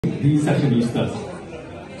The Sessionistas.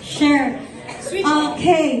 Sure.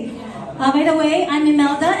 Okay. By the way, I'm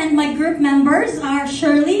Imelda, and my group members are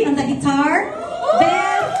Shirley on the guitar,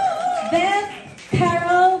 Beth,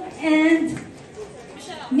 Carol, and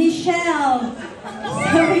Michelle.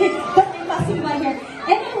 Sorry, but I'm passing by here.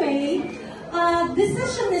 Anyway, the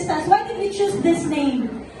Sessionistas, why did we choose this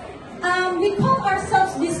name? We call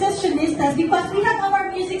ourselves the Sessionistas because we have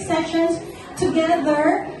our music sessions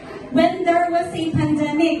together when there was a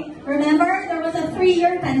pandemic. Remember, there was a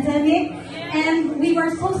 3-year pandemic and we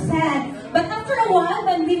were so sad. But after a while,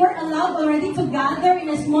 when we were allowed already to gather in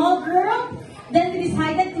a small group, then we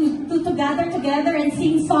decided to gather together and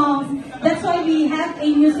sing songs. That's why we have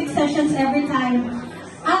a music sessions every time.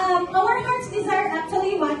 Our heart's desire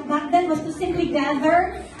actually back then was to simply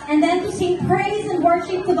gather and then to sing praise and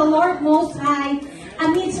worship to the Lord Most High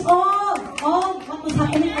amidst all what was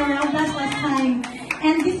happening around us last time.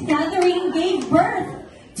 And this gathering gave birth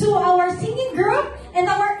to our singing group, and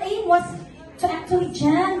our aim was to actually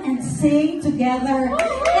jam and sing together.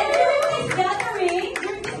 And during this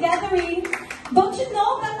gathering, don't you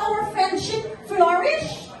know that our friendship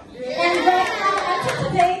flourished? And right now,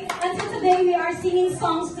 until today, we are singing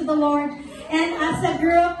songs to the Lord. And as a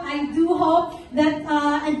group, I do hope that,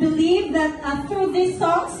 I believe that through these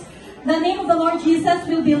songs, the name of the Lord Jesus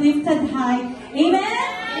will be lifted high. Amen?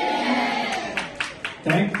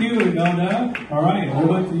 Thank you, Imelda. Alright,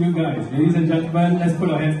 over to you guys. Ladies and gentlemen, let's put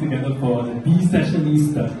our hands together for the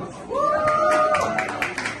Sessionistas.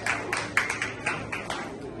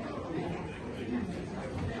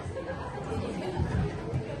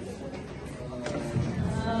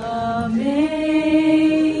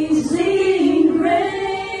 Amazing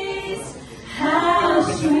grace, how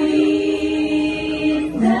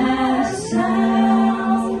sweet the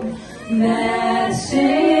sound that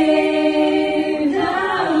saved a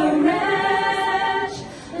wretch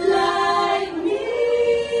like me.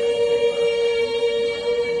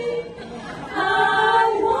 I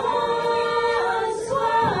once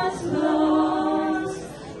was lost,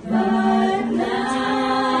 but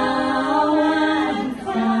now I'm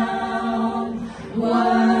found.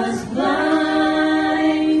 Was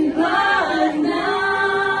blind, but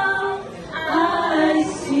now I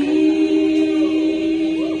see.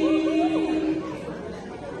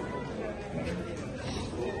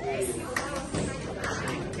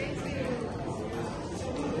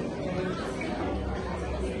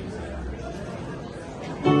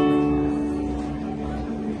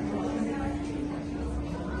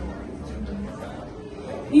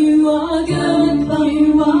 You are good, but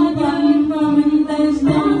you are good, there's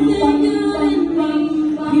nothing good in me.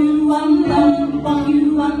 You are love, but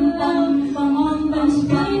you are love, on this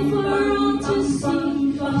plain for all to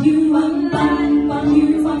see. You are light, but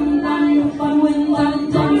you are light, but when the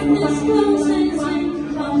darkness closes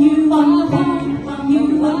in, you are home,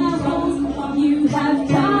 you are home, you have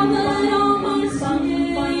covered all my sin.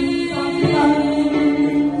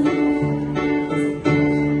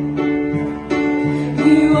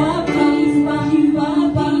 You are peace, but you are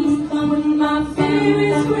peace, but when my fear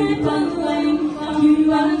is great and lame,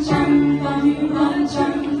 you are strength, but you are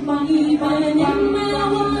strength, but even in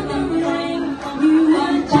my wandering, you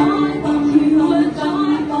are joy, but you are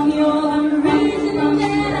joy, but you're the reason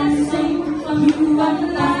that I sing. You are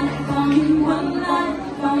light, but you are light,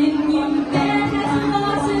 but in your bed